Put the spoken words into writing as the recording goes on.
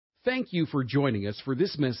Thank you for joining us for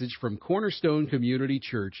this message from Cornerstone Community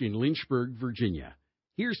Church in Lynchburg, Virginia.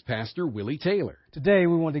 Here's Pastor Willie Taylor. Today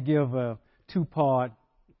we want to give a two-part,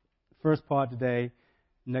 first part today,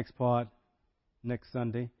 next part next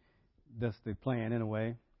Sunday. That's the plan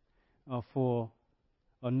anyway, for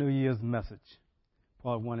a New Year's message,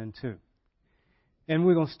 part 1 and 2. And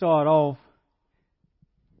we're going to start off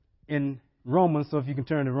in Romans, so if you can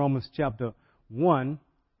turn to Romans chapter 1.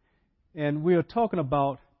 And we are talking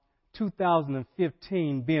about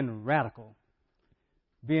 2015 being radical,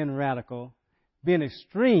 being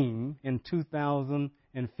extreme in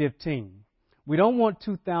 2015. We don't want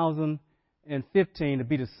 2015 to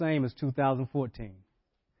be the same as 2014.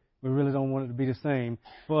 We really don't want it to be the same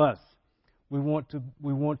for us. We want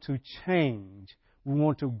to change. We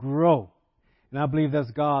want to grow. And I believe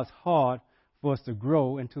that's God's heart for us to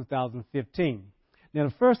grow in 2015. Now,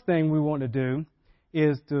 the first thing we want to do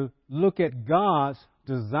is to look at God's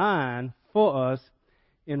design for us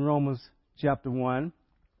in Romans chapter 1,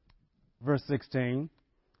 verse 16.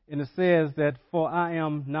 And it says that, "For I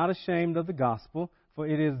am not ashamed of the gospel, for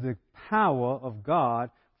it is the power of God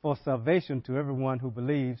for salvation to everyone who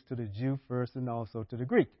believes, to the Jew first and also to the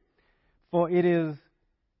Greek. For it is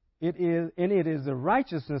the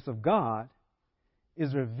righteousness of God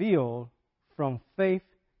is revealed from faith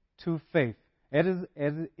to faith. As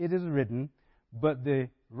it is written, but the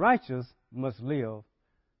righteous must live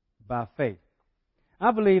by faith."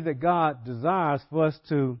 I believe that God desires for us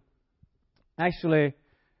to actually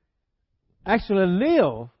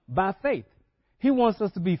live by faith. He wants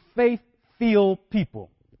us to be faith-filled people.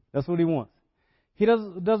 That's what He wants. He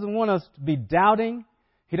doesn't want us to be doubting.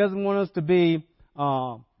 He doesn't want us to be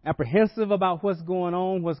apprehensive about what's going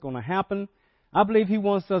on, what's going to happen. I believe He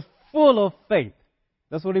wants us full of faith.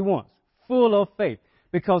 That's what He wants, full of faith,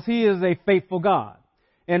 because He is a faithful God.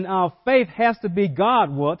 And our faith has to be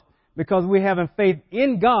Godward, because we're having faith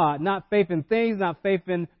in God, not faith in things, not faith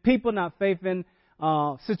in people, not faith in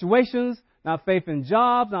situations, not faith in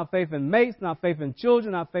jobs, not faith in mates, not faith in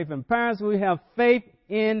children, not faith in parents. We have faith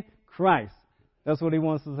in Christ. That's what He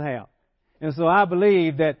wants us to have. And so I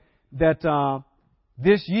believe that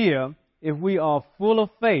this year, if we are full of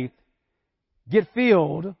faith, get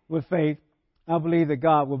filled with faith, I believe that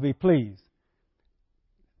God will be pleased.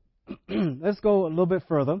 Let's go a little bit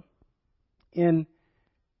further. In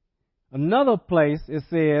another place, it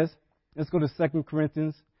says, let's go to 2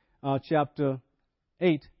 Corinthians chapter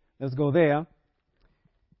 8. Let's go there.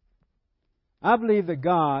 I believe that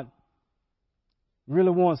God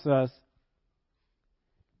really wants us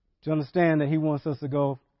to understand that He wants us to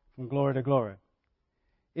go from glory to glory.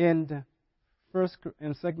 In 2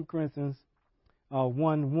 Corinthians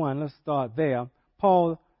 1:1, let's start there.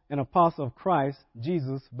 Paul, an apostle of Christ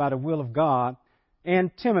Jesus, by the will of God,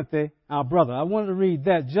 and Timothy, our brother. I wanted to read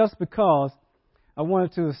that just because I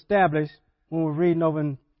wanted to establish, when we're reading over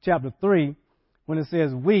in chapter 3, when it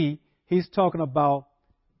says we, he's talking about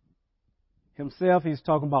himself, he's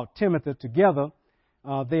talking about Timothy together.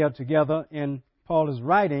 They are together, and Paul is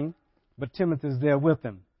writing, but Timothy is there with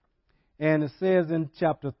him. And it says in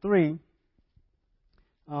chapter 3,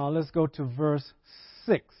 let's go to verse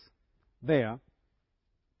 6 there.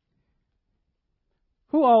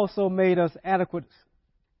 "Who also made us adequate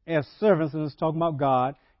as servants," and it's talking about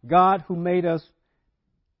God, God who made us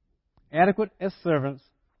adequate as servants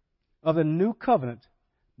of the new covenant,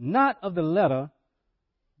 not of the letter,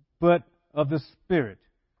 but of the Spirit.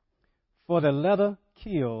 For the letter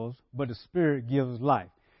kills, but the Spirit gives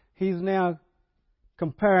life. He's now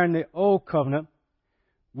comparing the old covenant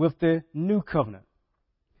with the new covenant.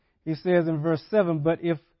 He says in verse 7, "But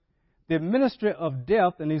if the ministry of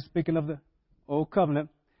death," and he's speaking of the Old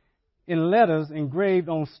Covenant, "in letters engraved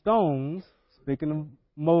on stones," speaking of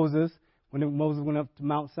Moses, when Moses went up to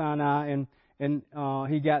Mount Sinai and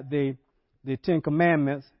he got the 10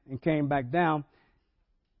 Commandments and came back down.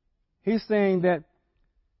 He's saying that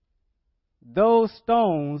those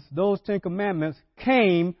stones, those 10 Commandments,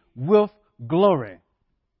 came with glory,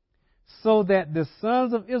 so that the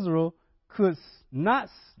sons of Israel could not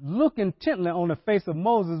look intently on the face of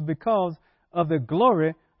Moses because of the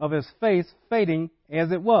glory of his face fading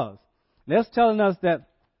as it was. That's telling us that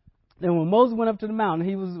when Moses went up to the mountain,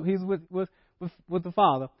 he was with the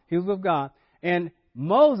Father. He was with God. And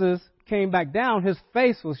Moses came back down. His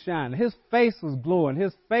face was shining. His face was glowing.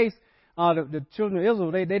 His face, the children of Israel,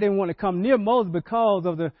 they didn't want to come near Moses because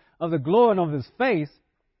of the glowing of his face.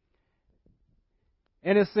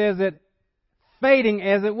 And it says that fading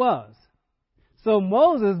as it was. So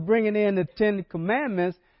Moses bringing in the 10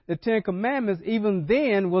 Commandments, the 10 Commandments even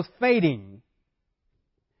then was fading.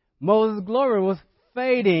 Moses' glory was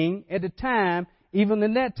fading at the time, even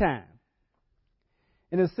in that time.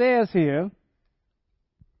 And it says here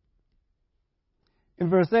in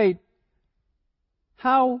verse 8,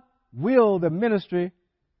 how will the ministry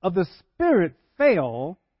of the Spirit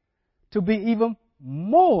fail to be even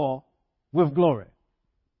more with glory?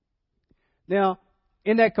 Now,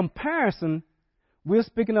 in that comparison, we're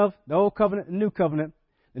speaking of the Old Covenant and New Covenant.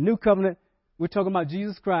 The New Covenant, we're talking about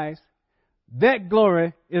Jesus Christ. That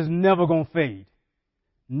glory is never going to fade.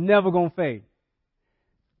 Never going to fade.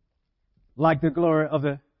 Like the glory of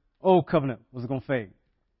the Old Covenant was going to fade.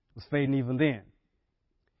 It was fading even then.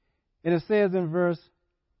 And it says in verse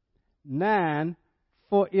 9,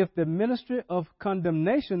 for if the ministry of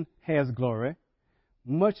condemnation has glory,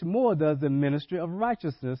 much more does the ministry of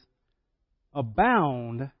righteousness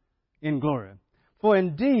abound in glory. For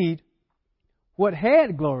indeed, what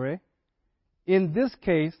had glory, in this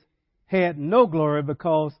case, had no glory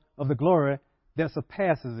because of the glory that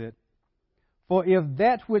surpasses it. For if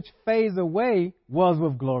that which fades away was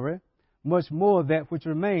with glory, much more that which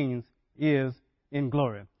remains is in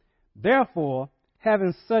glory. Therefore,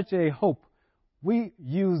 having such a hope, we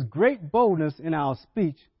use great boldness in our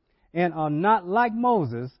speech and are not like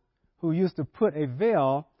Moses, who used to put a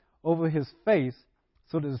veil over his face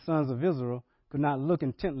so that the sons of Israel could not look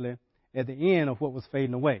intently at the end of what was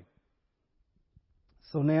fading away.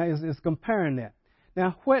 So now it's comparing that.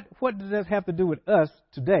 Now, what does that have to do with us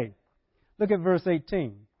today? Look at verse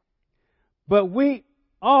 18. But we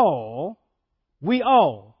all, we're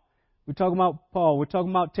talking about Paul, we're talking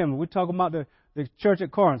about Timothy, we're talking about the church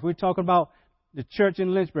at Corinth, we're talking about the church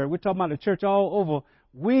in Lynchburg, we're talking about the church all over.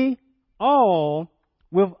 We all,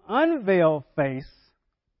 with unveiled face,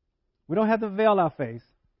 we don't have to veil our face,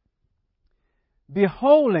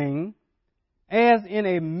 beholding as in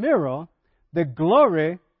a mirror the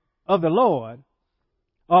glory of the Lord,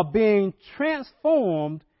 are being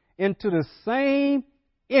transformed into the same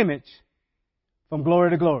image from glory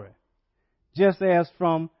to glory, just as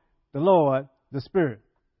from the Lord, the Spirit.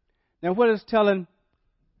 Now, what it's telling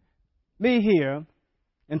me here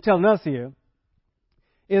and telling us here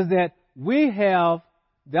is that we have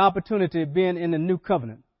the opportunity of being in the new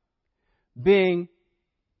covenant, being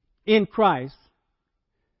in Christ.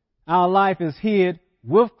 Our life is hid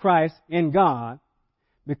with Christ in God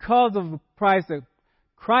because of the price that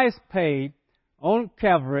Christ paid on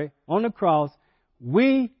Calvary, on the cross.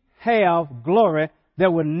 We have glory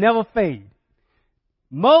that will never fade.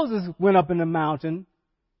 Moses went up in the mountain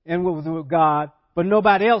and was with God, but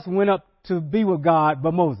nobody else went up to be with God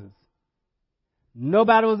but Moses.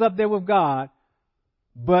 Nobody was up there with God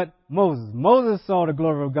but Moses. Moses saw the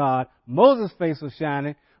glory of God. Moses' face was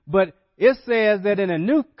shining. But it says that in a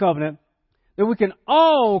new covenant that we can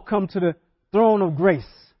all come to the throne of grace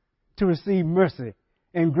to receive mercy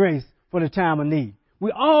and grace for the time of need.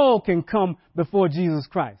 We all can come before Jesus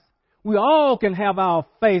Christ. We all can have our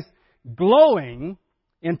face glowing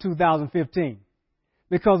in 2015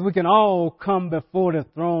 because we can all come before the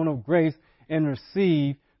throne of grace and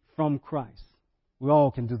receive from Christ. We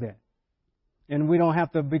all can do that. And we don't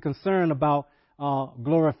have to be concerned about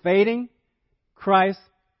glory fading. Christ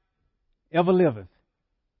ever liveth.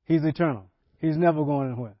 He's eternal. He's never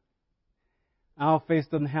going anywhere. Our face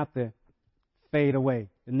doesn't have to fade away.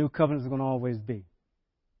 The new covenant is going to always be,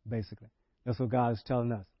 basically. That's what God is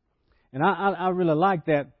telling us. And I really like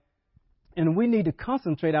that. And we need to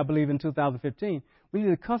concentrate, I believe, in 2015. We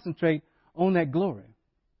need to concentrate on that glory,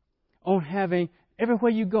 on having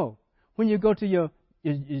everywhere you go. When you go to your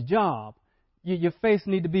job, your face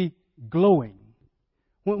need to be glowing.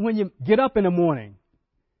 When you get up in the morning,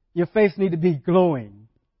 your face need to be glowing.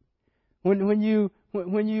 When you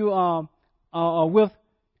are with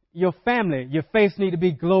your family, your face need to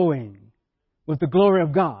be glowing with the glory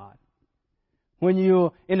of God. When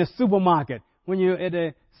you're in the supermarket, when you're at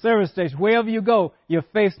the service station, wherever you go, your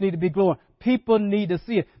face need to be glowing. People need to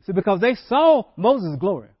see it. See, because they saw Moses'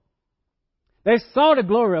 glory. They saw the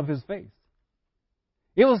glory of his face.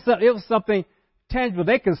 It was something tangible.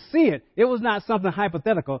 They could see it. It was not something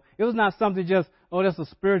hypothetical. It was not something just, oh, that's a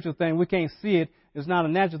spiritual thing. We can't see it. It's not a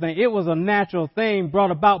natural thing. It was a natural thing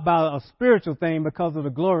brought about by a spiritual thing because of the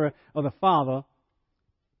glory of the Father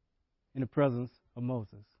in the presence of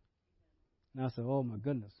Moses. And I said, oh, my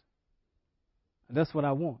goodness. That's what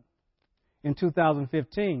I want. In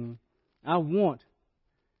 2015, I want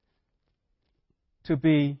to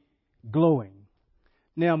be glowing.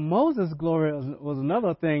 Now, Moses' glory was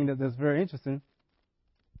another thing that's very interesting.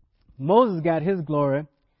 Moses got his glory.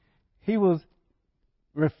 He was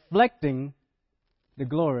reflecting the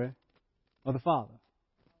glory of the Father.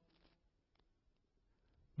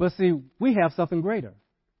 But see, we have something greater.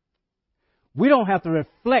 We don't have to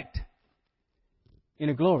reflect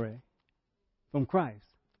any glory from Christ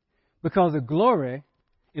because the glory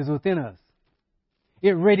is within us.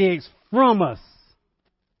 It radiates from us.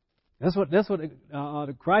 That's what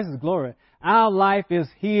the Christ's glory. Our life is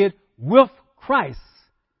hid with Christ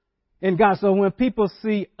in God. So when people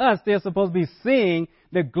see us, they're supposed to be seeing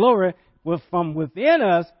the glory from within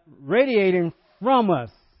us, radiating from us.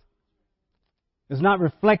 It's not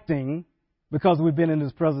reflecting because we've been in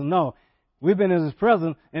His presence. No, we've been in His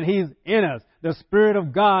presence and He's in us. The Spirit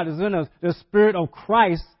of God is in us. The Spirit of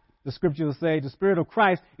Christ, the Scriptures say, the Spirit of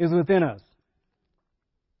Christ is within us.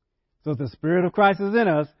 So if the Spirit of Christ is in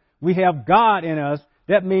us, we have God in us.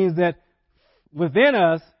 That means that within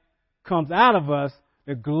us comes out of us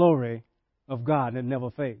the glory of God that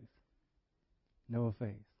never fades. Never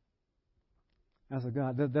fades. That's what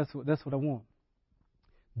God. That's what I want.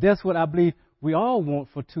 That's what I believe we all want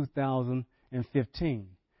for 2015.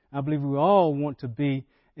 I believe we all want to be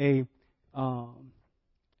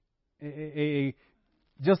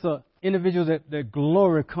just an individual that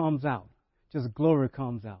glory comes out. Just glory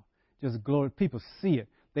comes out. Just glory. People see it.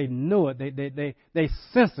 They know it. They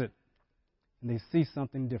sense it. And they see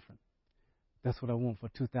something different. That's what I want for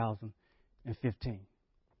 2015.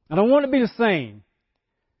 I don't want to be the same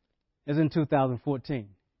as in 2014.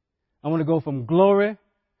 I want to go from glory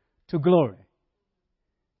to glory.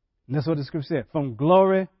 And that's what the Scripture said. From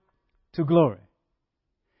glory to glory.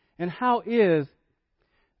 And how is,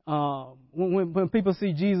 when people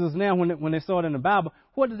see Jesus now, when they saw it in the Bible,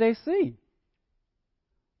 what did they see?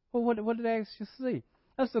 Well, what did they actually see?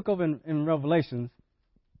 Let's look over in Revelation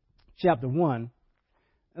chapter 1.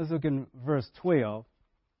 Let's look in verse 12.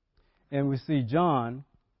 And we see John,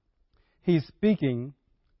 he's speaking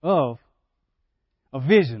of a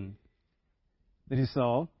vision that he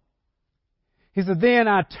saw. He said, "Then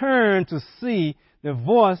I turned to see the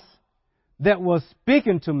voice that was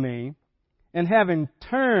speaking to me, and having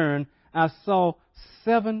turned, I saw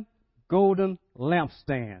 7 golden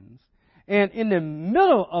lampstands. And in the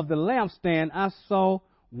middle of the lampstand, I saw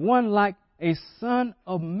one like a son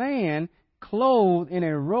of man, clothed in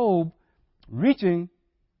a robe reaching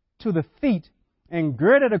to the feet and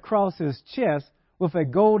girded across his chest with a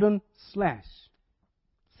golden sash.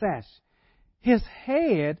 His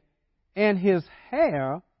head and his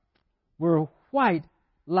hair were white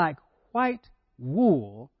like white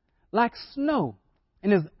wool, like snow,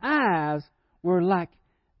 and his eyes were like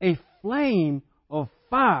a flame of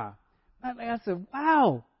fire." I said,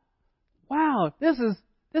 wow, this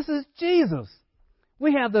is Jesus.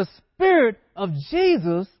 We have the Spirit of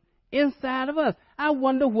Jesus inside of us. I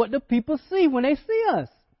wonder what the people see when they see us.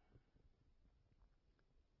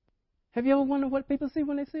 Have you ever wondered what people see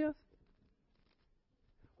when they see us?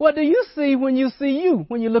 What do you see when you see you,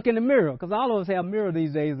 when you look in the mirror? Because all of us have mirrors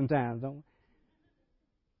these days and times, don't we?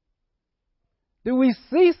 Do we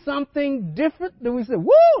see something different? Do we say,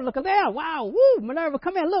 "Woo, look at that. Wow, woo, Minerva,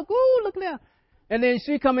 come here, look, woo, look at that." And then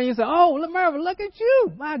she come in and you say, "Oh, look, Minerva, look at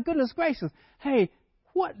you. My goodness gracious. Hey,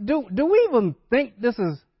 what do we even think this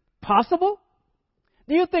is possible?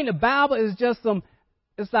 Do you think the Bible is just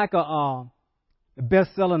it's like a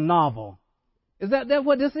best-selling novel? Is that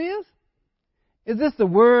what this is? Is this the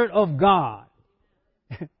Word of God?"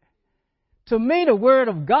 To me, the Word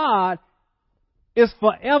of God is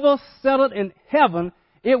forever settled in heaven.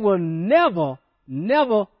 It will never,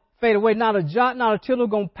 never fade away. Not a jot, not a tittle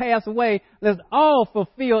going to pass away. Let's all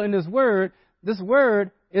fulfill in this Word. This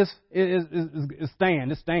Word it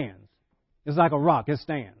stands. It stands. It's like a rock. It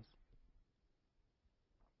stands.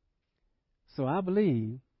 So I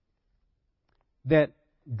believe that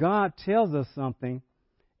God tells us something,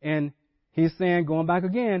 and He's saying, going back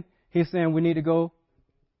again, He's saying we need to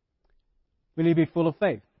be full of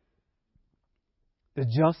faith. The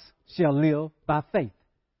just shall live by faith.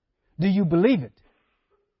 Do you believe it?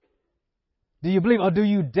 Do you believe, or do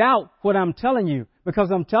you doubt what I'm telling you? Because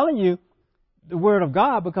I'm telling you the Word of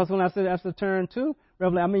God, because when I said that's the turn to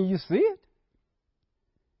Revelation, I mean, you see it.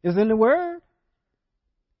 It's in the Word.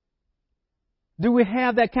 Do we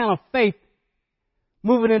have that kind of faith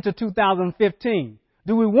moving into 2015?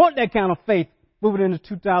 Do we want that kind of faith moving into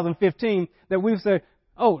 2015 that we've said,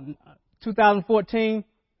 2014,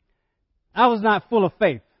 I was not full of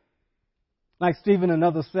faith. Like Stephen and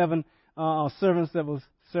other 7 servants that was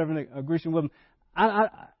serving a Grecian woman. I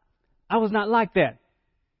was not like that.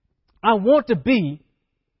 I want to be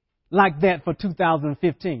like that for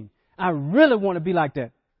 2015. I really want to be like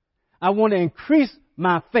that. I want to increase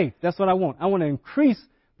my faith. That's what I want. I want to increase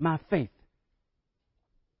my faith.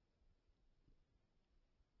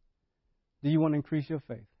 Do you want to increase your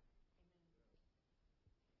faith?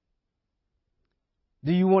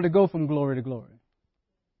 Do you want to go from glory to glory?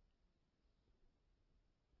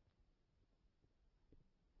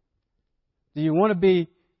 Do you want to be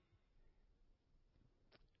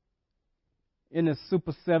in the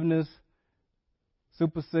super 70s,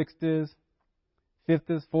 super 60s,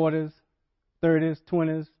 50s, 40s, 30s,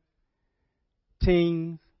 20s,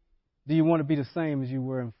 teens? Do you want to be the same as you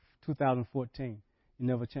were in 2014? You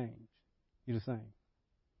never change. You're the same.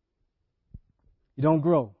 You don't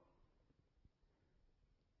grow.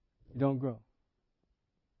 You don't grow.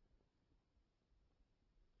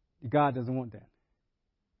 God doesn't want that.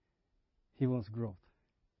 He wants growth.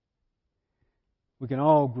 We can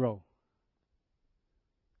all grow,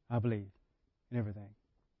 I believe, in everything.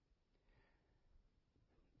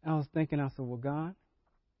 I was thinking, I said, well, God,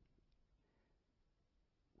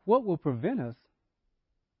 what will prevent us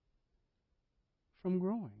from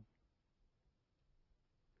growing?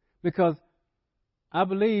 Because I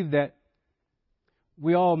believe that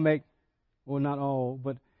we all make, well, not all,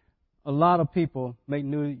 but a lot of people make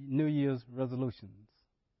New Year's resolutions,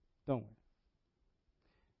 don't we?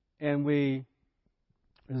 And we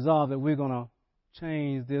resolve that we're going to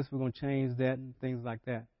change this, we're going to change that, and things like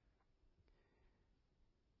that.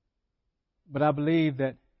 But I believe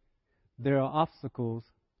that there are obstacles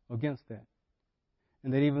against that.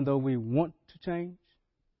 And that even though we want to change,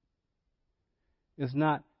 it's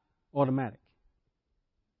not automatic.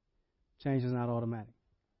 Change is not automatic.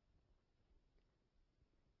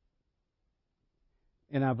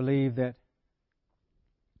 And I believe that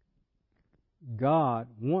God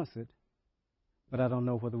wants it, but I don't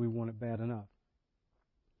know whether we want it bad enough.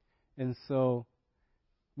 And so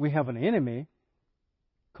we have an enemy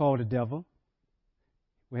called the devil.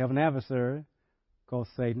 We have an adversary called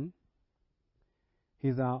Satan.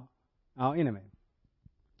 He's our enemy.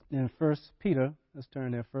 In 1 Peter, let's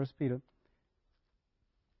turn there, 1 Peter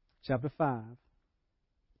chapter 5,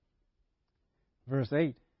 verse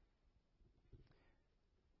 8.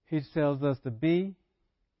 He tells us to be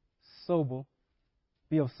sober,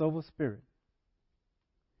 be of sober spirit.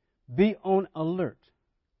 Be on alert.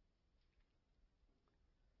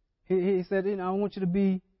 He said, I want you to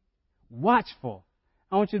be watchful.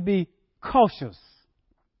 I want you to be cautious.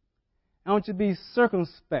 I want you to be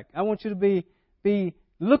circumspect. I want you to be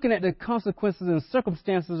looking at the consequences and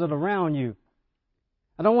circumstances that are around you.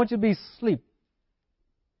 I don't want you to be asleep.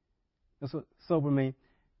 That's what sober means.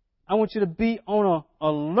 I want you to be on an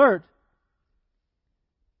alert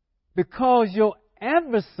because your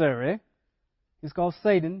adversary, he's called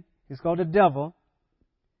Satan, he's called the devil,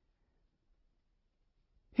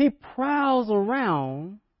 he prowls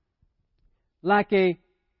around like a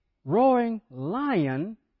roaring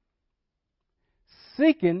lion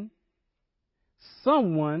seeking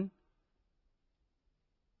someone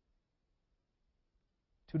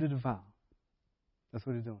to devour. That's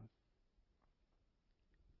what he's doing.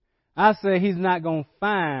 I say he's not going to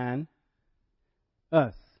find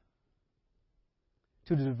us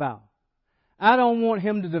to devour. I don't want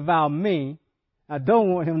him to devour me. I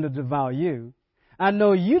don't want him to devour you. I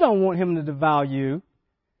know you don't want him to devour you.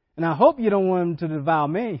 And I hope you don't want him to devour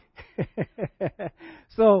me.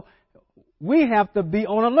 So we have to be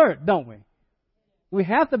on alert, don't we? We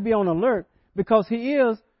have to be on alert because he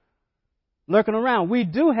is lurking around. We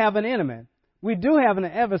do have an enemy. We do have an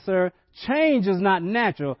adversary. Change is not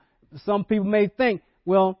natural. Some people may think,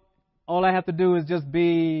 well, all I have to do is just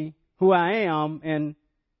be who I am and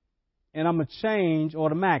I'm going to change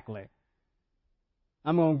automatically.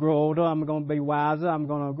 I'm going to grow older. I'm going to be wiser. I'm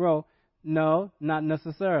going to grow. No, not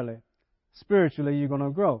necessarily. Spiritually, you're going to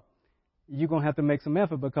grow. You're going to have to make some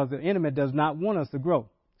effort because the enemy does not want us to grow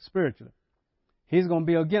spiritually. He's going to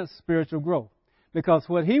be against spiritual growth because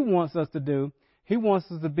what he wants us to do, he wants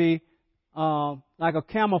us to be like a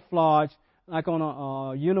camouflage, like on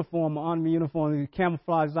a uniform, an army uniform,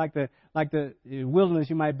 camouflage like the wilderness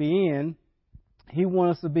you might be in. He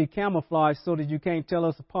wants us to be camouflaged so that you can't tell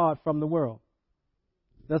us apart from the world.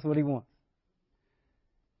 That's what he wants.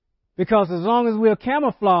 Because as long as we're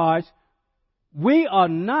camouflaged, we are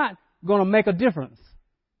not going to make a difference.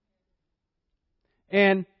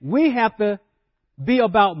 And we have to be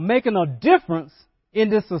about making a difference in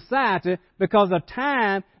this society because the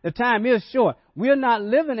time is short. We're not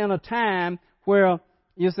living in a time where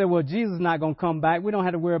you say, well, Jesus is not going to come back. We don't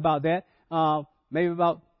have to worry about that. Maybe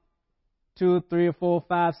about 2, 3, or 4,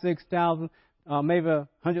 5, 6,000, maybe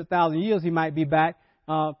 100,000 years he might be back.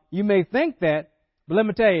 You may think that, but let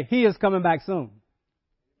me tell you, he is coming back soon.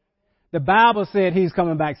 The Bible said he's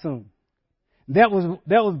coming back soon. That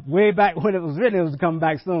was way back when it was written it was coming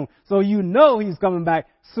back soon. So you know he's coming back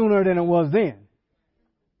sooner than it was then.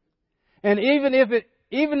 And even if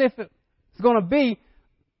it's going to be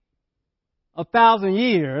 1,000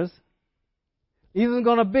 years, even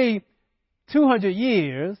going to be 200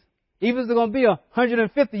 years, Even if it's going to be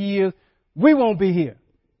 150 years, we won't be here.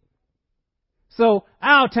 So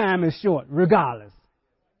our time is short, regardless.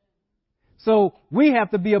 So we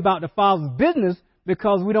have to be about the Father's business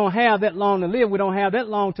because we don't have that long to live. We don't have that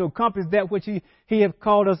long to accomplish that which He has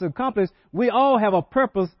called us to accomplish. We all have a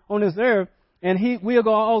purpose on this earth, and we are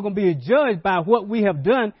all going to be judged by what we have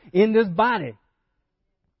done in this body.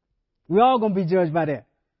 We're all going to be judged by that.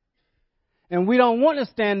 And we don't want to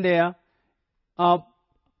stand there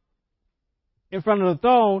in front of the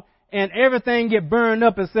throne and everything get burned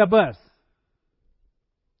up except us.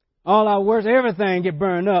 All our works, everything get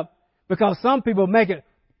burned up because some people make it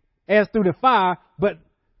as through the fire, but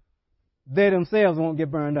they themselves won't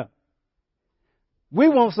get burned up. We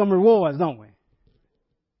want some rewards, don't we?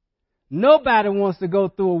 Nobody wants to go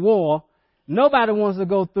through a war. Nobody wants to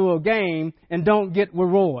go through a game and don't get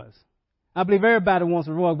rewards. I believe everybody wants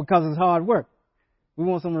rewards because it's hard work. We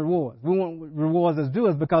want some rewards. We want rewards as due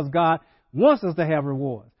us because God wants us to have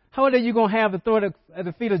rewards. How are you going to have to throw it at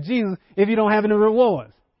the feet of Jesus if you don't have any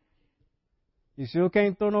rewards? You sure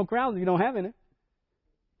can't throw no crowds if you don't have any.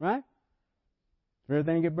 Right?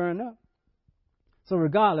 Everything get burned up. So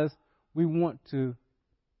regardless, we want to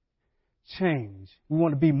change. We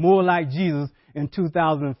want to be more like Jesus in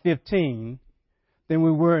 2015 than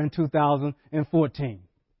we were in 2014.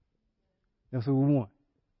 That's what we want.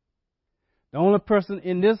 The only person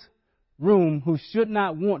in this room who should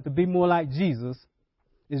not want to be more like Jesus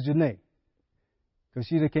is Janae. Because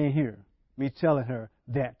she can't hear me telling her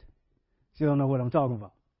that. She don't know what I'm talking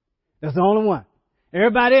about. That's the only one.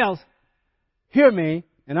 Everybody else, hear me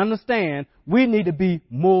and understand, we need to be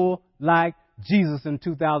more like Jesus in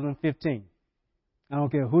 2015. I don't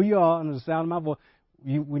care who you are, under the sound of my voice,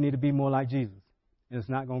 we need to be more like Jesus. And it's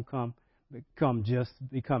not going to come just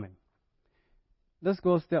becoming. Let's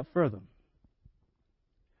go a step further.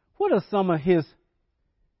 What are some of his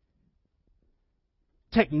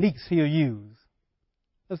techniques he'll use?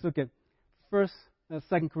 Let's look at 2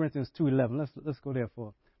 Corinthians 2:11. Let's go there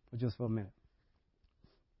for just a minute.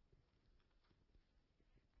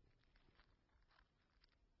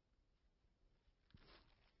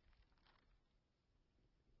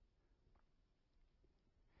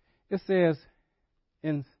 It says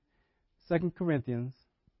in 2 Corinthians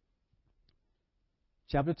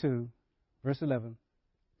chapter 2, verse 11.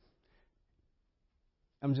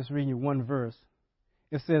 I'm just reading you one verse.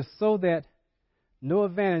 It says, so that no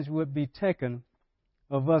advantage would be taken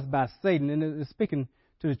of us by Satan. And it's speaking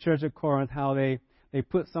to the church of Corinth, how they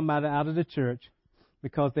put somebody out of the church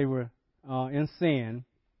because they were in sin,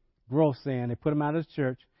 gross sin. They put him out of the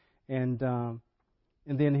church. And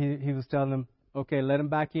then he was telling them, okay, let him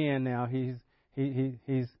back in now. He's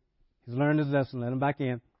learned his lesson. Let him back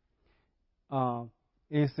in.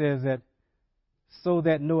 It says that so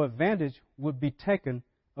that no advantage would be taken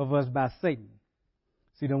of us by Satan.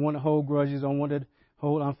 See, don't want to hold grudges, don't want to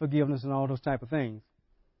hold unforgiveness and all those type of things,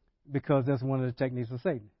 because that's one of the techniques of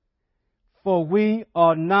Satan. For we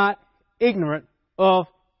are not ignorant of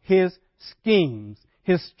his schemes,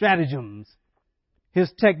 his stratagems,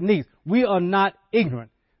 his techniques. We are not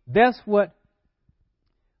ignorant. That's what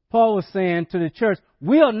Paul was saying to the church.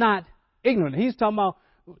 We are not ignorant. He's talking about,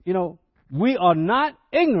 we are not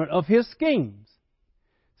ignorant of his schemes.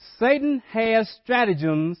 Satan has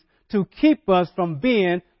stratagems to keep us from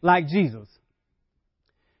being like Jesus.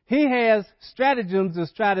 He has stratagems to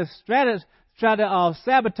try to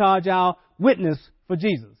sabotage our witness for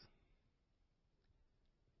Jesus.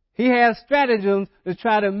 He has stratagems to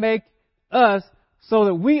try to make us so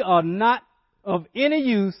that we are not of any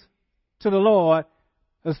use to the Lord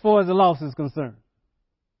as far as the lost is concerned.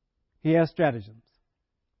 He has stratagems.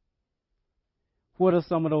 What are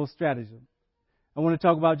some of those stratagems? I want to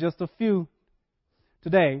talk about just a few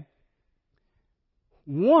today.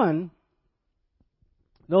 One,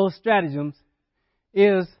 those stratagems,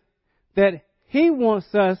 is that he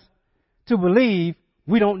wants us to believe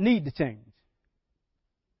we don't need to change.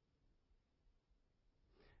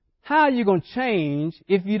 How are you going to change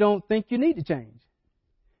if you don't think you need to change?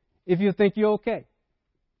 If you think you're okay?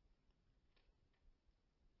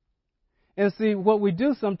 And see, what we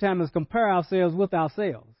do sometimes is compare ourselves with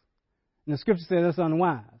ourselves. And the scripture says that's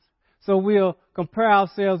unwise. So we'll compare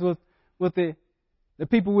ourselves with the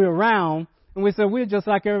people we're around, and we say, we're just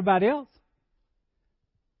like everybody else.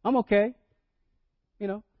 I'm okay.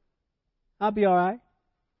 I'll be all right.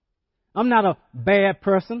 I'm not a bad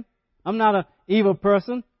person. I'm not an evil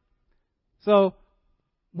person. So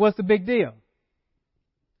what's the big deal?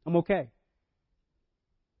 I'm okay.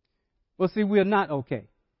 Well, see, we're not okay.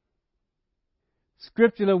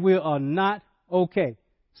 Scripturally, we are not okay.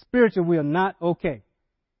 Spiritually, we are not okay.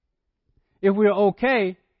 If we're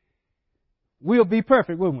okay, we'll be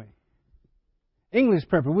perfect, wouldn't we? English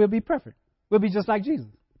perfect. We'll be perfect. We'll be just like Jesus.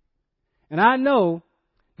 And I know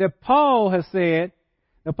that Paul has said,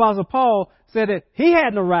 the Apostle Paul said that he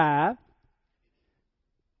hadn't arrived.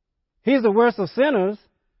 He's the worst of sinners.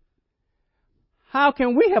 How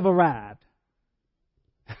can we have arrived?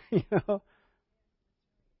 You know?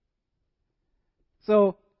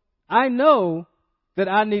 So I know that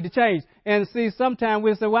I need to change. And see, sometimes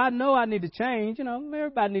we'll say, well, I know I need to change. You know,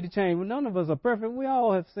 everybody need to change. Well, none of us are perfect. We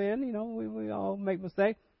all have sinned. You know, we all make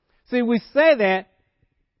mistakes. See, we say that,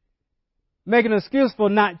 making an excuse for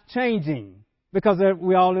not changing because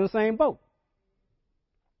we're all in the same boat.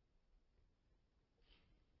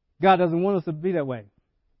 God doesn't want us to be that way.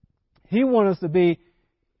 He wants us to be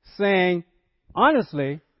saying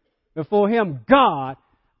honestly before Him, God,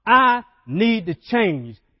 I need to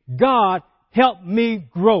change. God, help me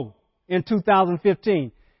grow in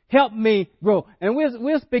 2015. Help me grow. And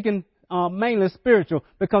we're speaking mainly spiritual,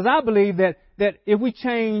 because I believe that if we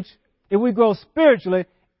change, if we grow spiritually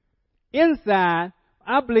inside,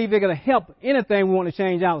 I believe they're going to help anything we want to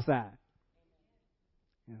change outside.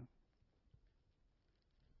 Yeah.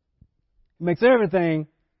 It makes everything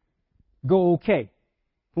go okay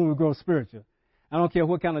when we grow spiritual. I don't care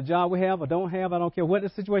what kind of job we have or don't have. I don't care what the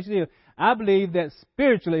situation is. I believe that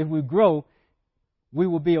spiritually, if we grow, we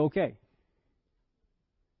will be okay.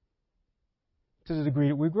 To the degree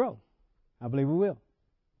that we grow. I believe we will.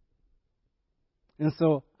 And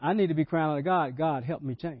so I need to be crying out to God, God, help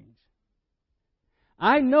me change.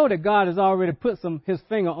 I know that God has already put His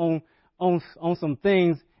finger on some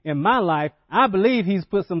things in my life. I believe He's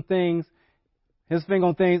put some things, His finger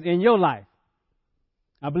on things in your life.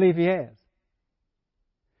 I believe He has.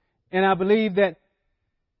 And I believe that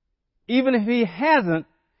even if He hasn't,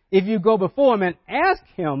 if you go before Him and ask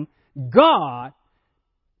Him, God,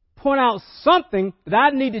 point out something that I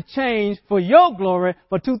need to change for your glory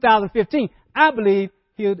for 2015, I believe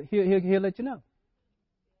He'll let you know.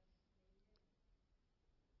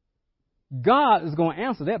 God is going to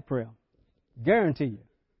answer that prayer. Guarantee you.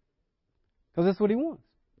 Because that's what He wants.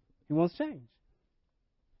 He wants change.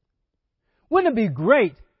 Wouldn't it be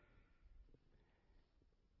great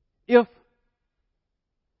if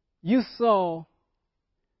you saw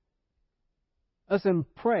us in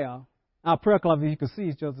prayer, our prayer closet, you can see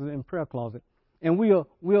each other in prayer closet, and we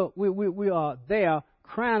are there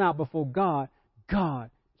crying out before God, God,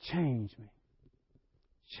 change me.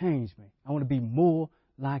 Change me. I want to be more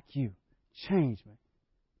like you. Change me.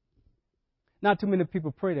 Not too many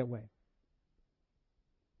people pray that way.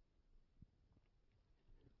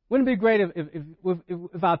 Wouldn't it be great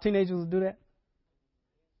if our teenagers would do that?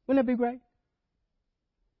 Wouldn't that be great?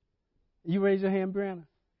 You raise your hand, Brianna?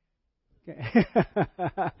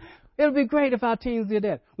 Okay. It would be great if our teens did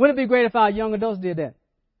that. Wouldn't it be great if our young adults did that?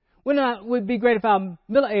 Wouldn't it be great if our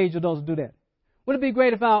middle-aged adults do that? Wouldn't it be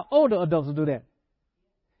great if our older adults would do that?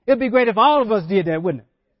 It would be great if all of us did that, wouldn't it?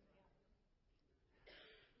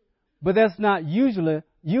 But that's not usual.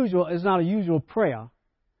 It's not a usual prayer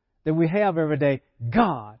that we have every day.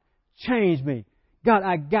 God, change me. God,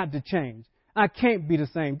 I got to change. I can't be the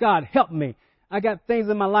same. God, help me. I got things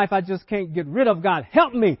in my life I just can't get rid of. God,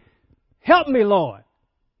 help me. Help me, Lord.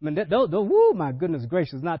 I mean, woo, my goodness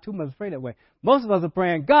gracious, not too much to pray that way. Most of us are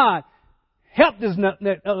praying, God, help this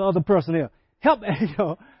other person here. Help,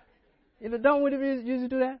 don't we usually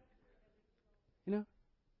do that? You know?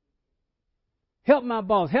 Help my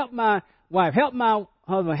boss, help my wife, help my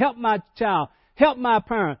husband, help my child, help my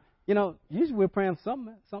parent. You know, usually we're praying for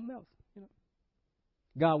something else. You know?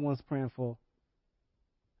 God wants praying for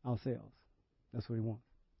ourselves. That's what He wants.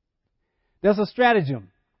 There's a stratagem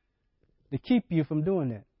to keep you from doing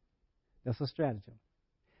that. That's a stratagem.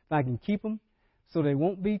 If I can keep them so they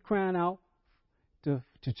won't be crying out to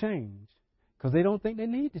change, because they don't think they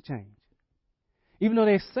need to change. Even though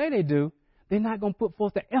they say they do, they're not going to put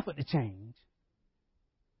forth the effort to change.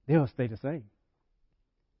 They'll stay the same.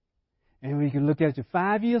 And we can look at you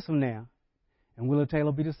 5 years from now, and Willie Taylor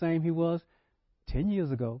will be the same he was 10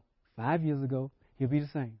 years ago, 5 years ago. He'll be the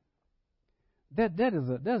same. That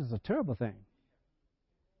is a terrible thing.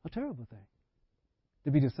 A terrible thing.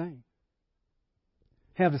 To be the same.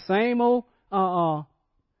 Have the same old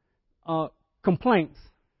complaints,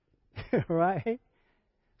 right?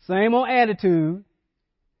 Same old attitude,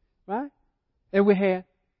 right? That we had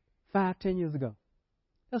 5, 10 years ago.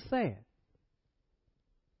 That's sad.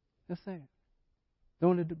 That's sad.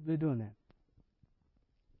 Don't be doing that.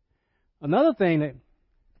 Another thing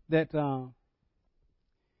that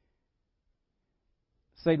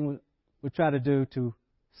Satan would try to do to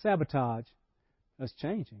sabotage us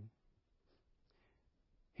changing,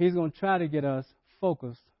 he's going to try to get us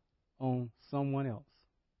focused on someone else.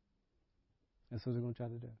 That's what they're going to try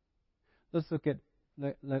to do. Let's look at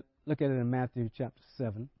it in Matthew chapter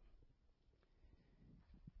 7,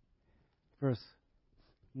 verse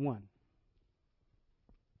 1.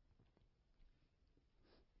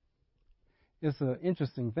 It's an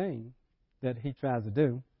interesting thing that he tries to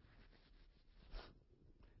do.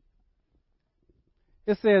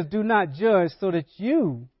 It says, "Do not judge so that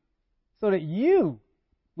you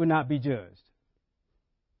will not be judged.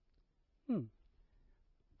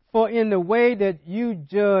 For in the way that you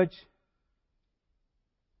judge,"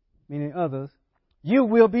 meaning others, "you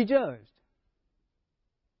will be judged.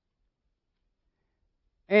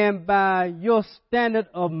 And by your standard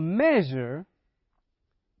of measure,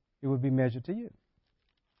 it will be measured to you."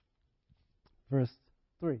 Verse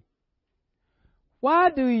 3. "Why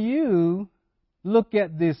do you look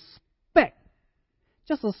at this speck,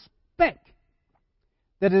 just a speck,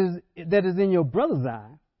 that is in your brother's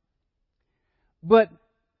eye, but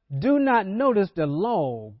do not notice the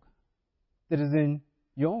log that is in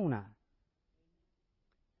your own eye?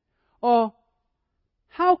 Or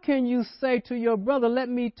how can you say to your brother, 'Let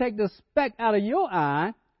me take the speck out of your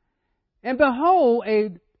eye,' and behold,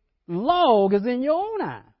 a log is in your own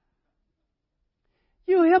eye?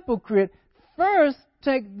 You hypocrite, first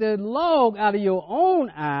take the log out of your own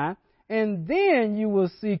eye, and then you will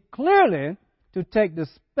see clearly to take the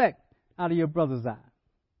speck out of your brother's eye."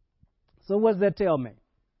 So what does that tell me?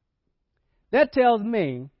 That tells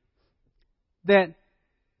me that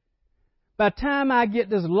by the time I get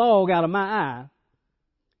this log out of my eye,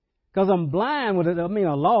 because I'm blind with it, a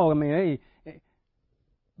log,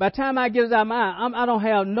 by the time I get it out of my eye, I don't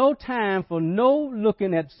have no time for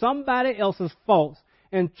looking at somebody else's faults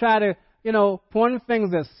and try to, pointing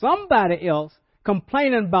fingers at somebody else,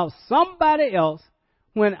 complaining about somebody else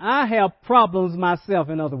when I have problems myself,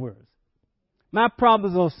 in other words. My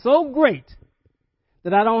problems are so great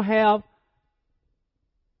that I don't have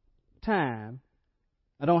time,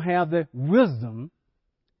 I don't have the wisdom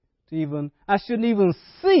I shouldn't even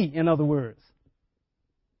see, in other words,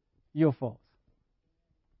 your faults.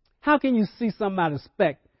 How can you see somebody's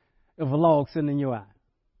speck of a log sitting in your eye?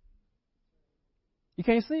 You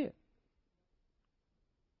can't see it.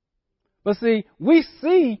 But see, we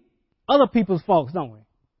see other people's faults, don't we?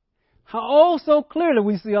 How so clearly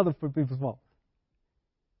we see other people's faults.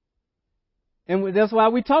 And that's why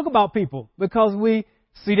we talk about people, because we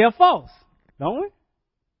see their faults, don't we?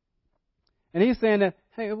 And he's saying that,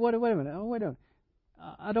 hey, wait a minute.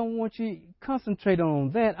 I don't want you to concentrate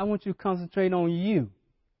on that. I want you to concentrate on you.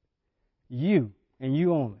 You and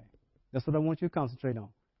you only. That's what I want you to concentrate on.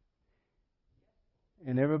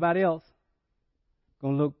 And everybody else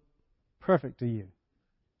going to look perfect to you,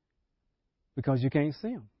 because you can't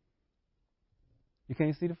see them. You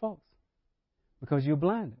can't see the faults because you're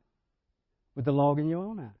blinded with the log in your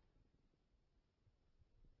own eye.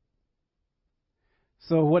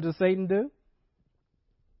 So what does Satan do?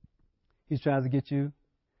 He tries to get you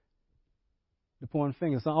to point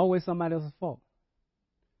fingers. So always somebody else's fault.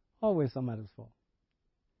 Always somebody else's fault.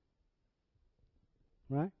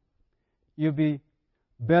 Right? You'll be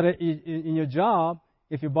better in your job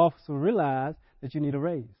if your boss will realize that you need a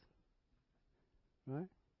raise. Right?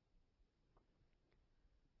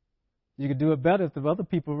 You could do it better if the other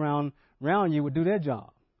people around you would do their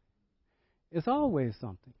job. It's always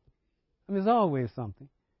something. It's always something.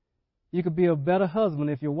 You could be a better husband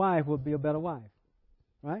if your wife would be a better wife.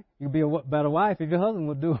 Right? You could be a better wife if your husband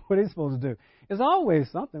would do what he's supposed to do. It's always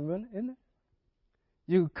something, really, isn't it?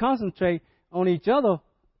 You concentrate on each other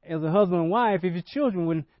as a husband and wife if your children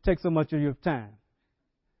wouldn't take so much of your time.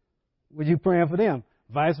 Would you praying for them?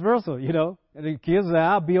 Vice versa, And the kids say,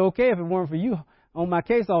 I'll be okay if it weren't for you on my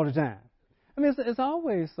case all the time. It's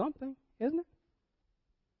always something, isn't it?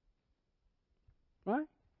 Right?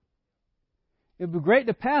 It'd be great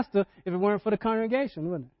to pastor if it weren't for the congregation,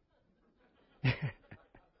 wouldn't it?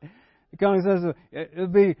 The congregation says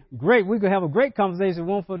it'd be great. We could have a great conversation if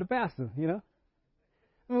it weren't for the pastor,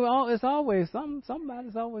 It's always something.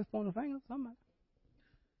 Somebody's always pointing a finger at somebody.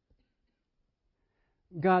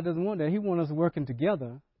 God doesn't want that. He wants us working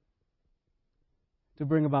together to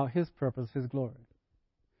bring about His purpose, His glory.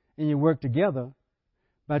 And you work together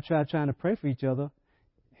by trying to pray for each other,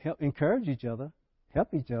 help encourage each other,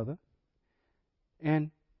 help each other,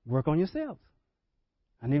 and work on yourselves.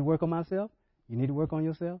 I need to work on myself. You need to work on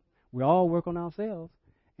yourself. We all work on ourselves,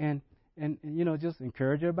 and just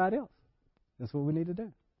encourage everybody else. That's what we need to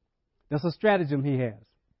do. That's a stratagem He has.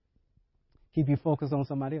 Keep you focused on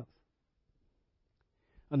somebody else.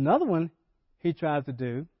 Another one He tries to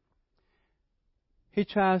do, He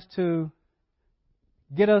tries to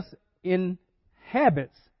get us in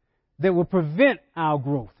habits that will prevent our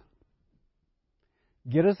growth.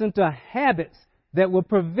 Get us into habits that will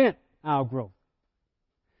prevent our growth.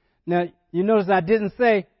 Now, you notice I didn't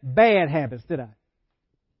say bad habits, did I?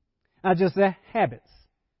 I just said habits.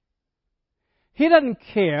 He doesn't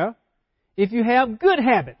care if you have good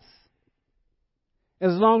habits,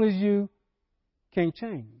 as long as you can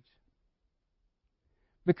change.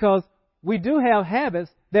 Because we do have habits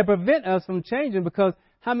that prevent us from changing, because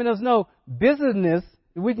how many of us know business,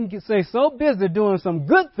 we can say so busy doing some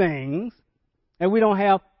good things and we don't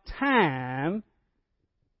have time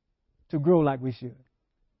to grow like we should.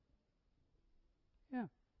 Yeah.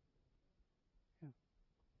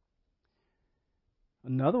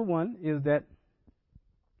 Another one is that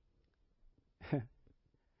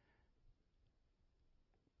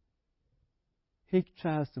he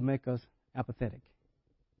tries to make us apathetic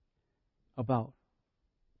about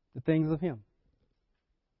the things of him.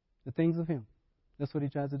 The things of him. That's what he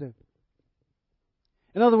tries to do.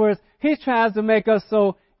 In other words, he tries to make us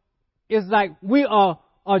so it's like we are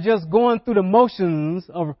just going through the motions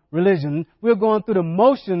of religion. We're going through the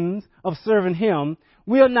motions of serving him.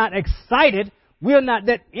 We are not excited. We are not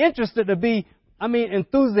that interested to be,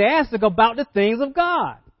 enthusiastic about the things of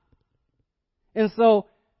God. And so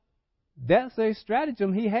that's a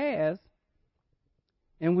stratagem he has.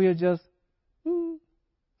 And we are just, no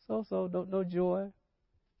joy.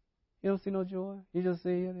 You don't see no joy. You just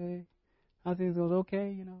see, how things goes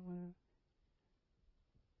okay,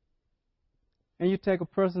 And you take a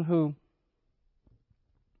person who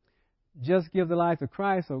just give their life to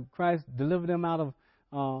Christ, or Christ deliver them out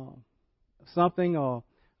of something, or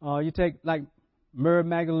you take like Mary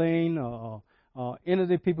Magdalene, or any of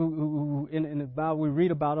the people who in the Bible we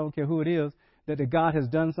read about, I don't care who it is, that God has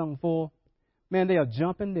done something for. Man, they are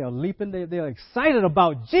jumping, they are leaping, they are excited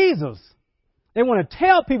about Jesus. They want to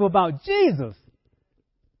tell people about Jesus.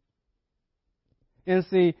 And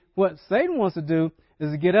see, what Satan wants to do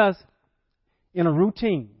is to get us in a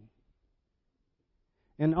routine.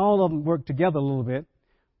 And all of them work together a little bit,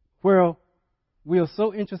 where we are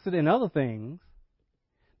so interested in other things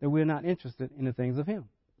that we're not interested in the things of him.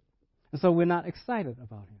 And so we're not excited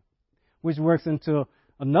about him. Which works into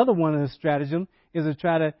another one of the stratagems, is to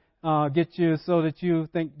try to get you so that you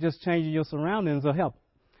think just changing your surroundings will help.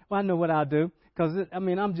 Well, I know what I'll do, because,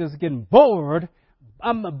 I'm just getting bored.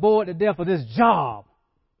 I'm bored to death of this job.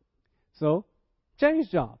 So, change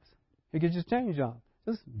jobs. You can just change jobs.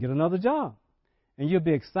 Just get another job. And you'll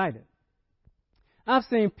be excited. I've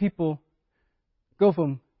seen people go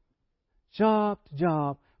from job to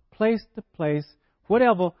job, place to place,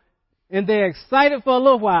 whatever, and they're excited for a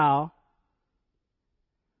little while,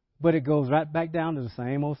 but it goes right back down to the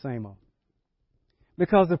same old, same old.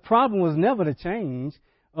 Because the problem was never the change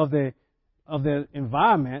of the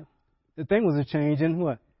environment. The thing was a change in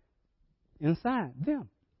what? Inside them.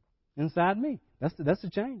 Inside me. That's the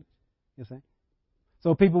change. You see?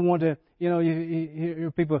 So people want to, you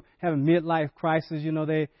hear people having midlife crisis.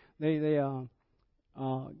 They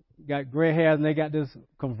got gray hairs and they got this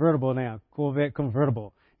convertible now, Corvette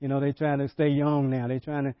convertible. They trying to stay young now. They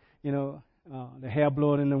trying to, the hair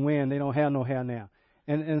blowing in the wind. They don't have no hair now.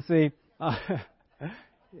 And see,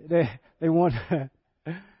 they want.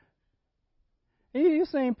 You've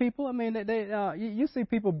seen people. You see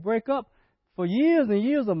people break up for years and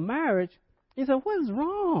years of marriage. You say, what is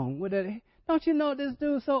wrong with that? Don't you know this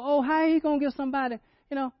dude? So, how he gonna get somebody?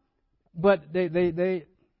 But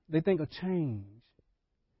they think a change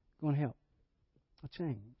gonna help. A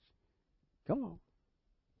change. Come on.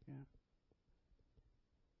 Yeah.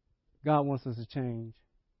 God wants us to change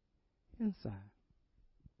inside.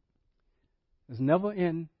 It's never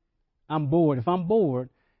in. I'm bored. If I'm bored,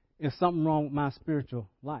 there's something wrong with my spiritual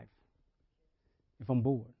life. If I'm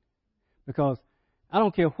bored. Because I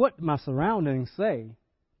don't care what my surroundings say,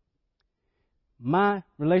 my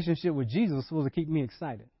relationship with Jesus is supposed to keep me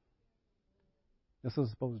excited. That's what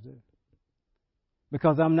it's supposed to do.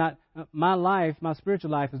 Because my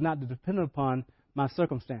spiritual life is not dependent upon my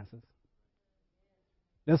circumstances.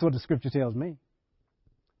 That's what the scripture tells me.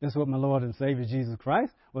 That's what my Lord and Savior Jesus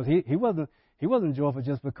Christ was. He wasn't joyful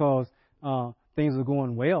just because things were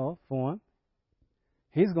going well for him.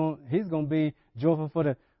 He's going to be joyful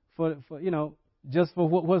for just for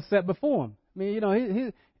what was set before him.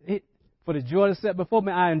 He for the joy that's set before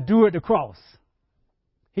me, I endured the cross.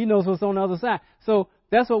 He knows what's on the other side. So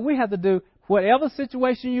that's what we have to do. Whatever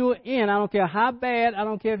situation you're in, I don't care how bad, I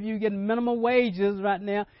don't care if you're getting minimum wages right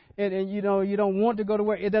now, and you don't want to go to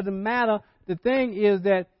work. It doesn't matter. The thing is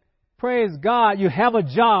that, praise God, you have a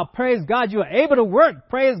job. Praise God, you're able to work.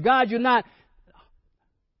 Praise God, you're not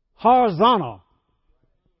horizontal.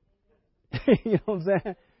 You know what I'm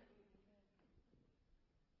saying?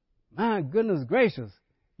 My goodness gracious.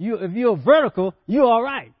 If you're vertical, you're all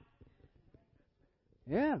right.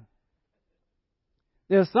 Yeah.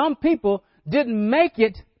 There's some people didn't make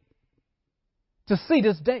it to see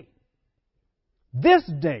this day. This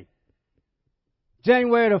day,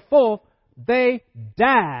 January the 4th, they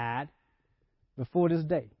died before this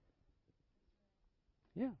day.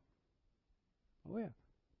 Yeah. Oh, yeah.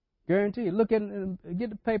 Guarantee you. Look at it, get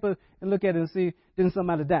the paper and look at it and see, didn't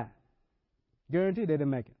somebody die? Guarantee they didn't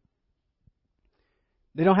make it.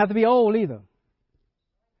 They don't have to be old either.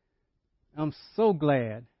 I'm so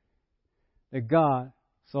glad that God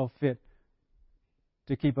saw fit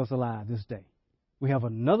to keep us alive this day. We have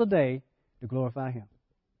another day to glorify Him.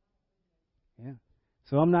 Yeah.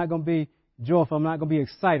 So I'm not going to be joyful. I'm not going to be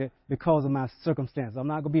excited because of my circumstance. I'm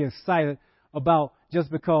not going to be excited about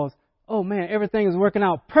just because, oh man, everything is working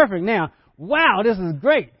out perfect now. Wow, this is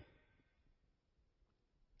great.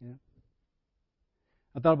 Yeah.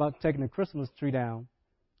 I thought about taking the Christmas tree down.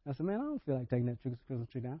 I said, man, I don't feel like taking that Christmas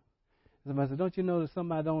tree down. Somebody said, don't you know that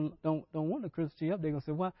somebody don't want the Christmas tree up? They're going to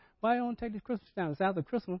say, why don't take the Christmas tree down? It's after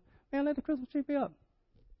Christmas. Man, let the Christmas tree be up.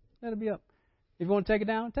 Let it be up. If you want to take it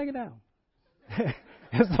down, take it down.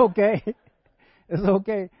 It's okay. It's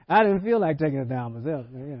okay. I didn't feel like taking it down myself.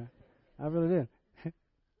 Yeah, I really did.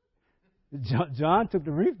 John took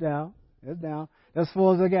the wreath down. It's down. That's as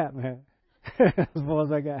far as I got, man. As far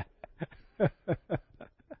as I got.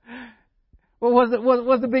 Well,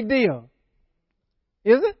 what's the big deal?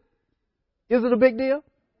 Is it? Is it a big deal?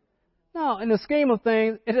 No, in the scheme of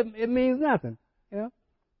things, it means nothing. You know?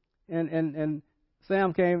 And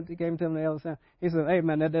Sam came to me, the elder Sam. He said, hey,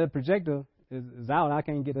 man, that projector is out. I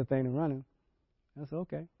can't get that thing running. I said,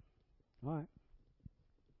 okay. All right.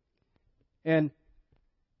 And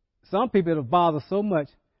some people, it'll bother so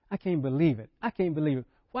much, I can't believe it. I can't believe it.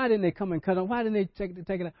 Why didn't they come and cut it? Why didn't they take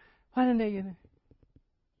it out? Why didn't they?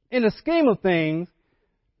 In the scheme of things,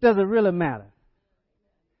 does it really matter?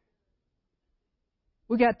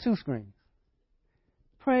 We got 2 screens.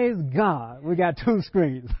 Praise God, we got 2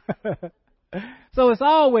 screens. So it's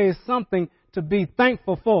always something to be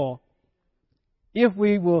thankful for if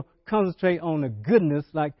we will concentrate on the goodness,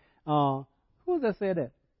 like, who was that said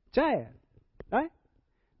that? Chad, right?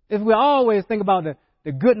 If we always think about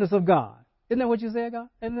the goodness of God. Isn't that what you said, God?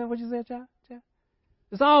 Isn't that what you said, Chad?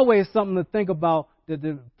 It's always something to think about,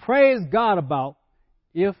 to praise God about,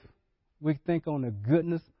 if we think on the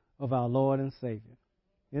goodness of our Lord and Savior.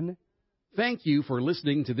 Isn't it? Thank you for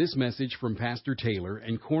listening to this message from Pastor Taylor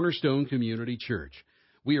and Cornerstone Community Church.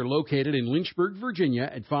 We are located in Lynchburg, Virginia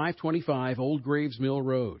at 525 Old Graves Mill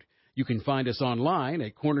Road. You can find us online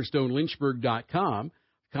at cornerstonelynchburg.com,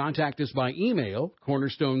 contact us by email,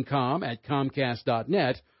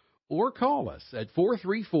 cornerstonecom@comcast.net, or call us at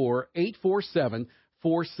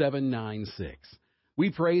 434-847-4796.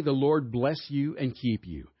 We pray the Lord bless you and keep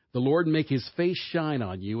you. The Lord make His face shine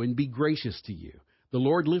on you and be gracious to you. The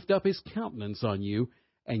Lord lift up His countenance on you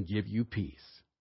and give you peace.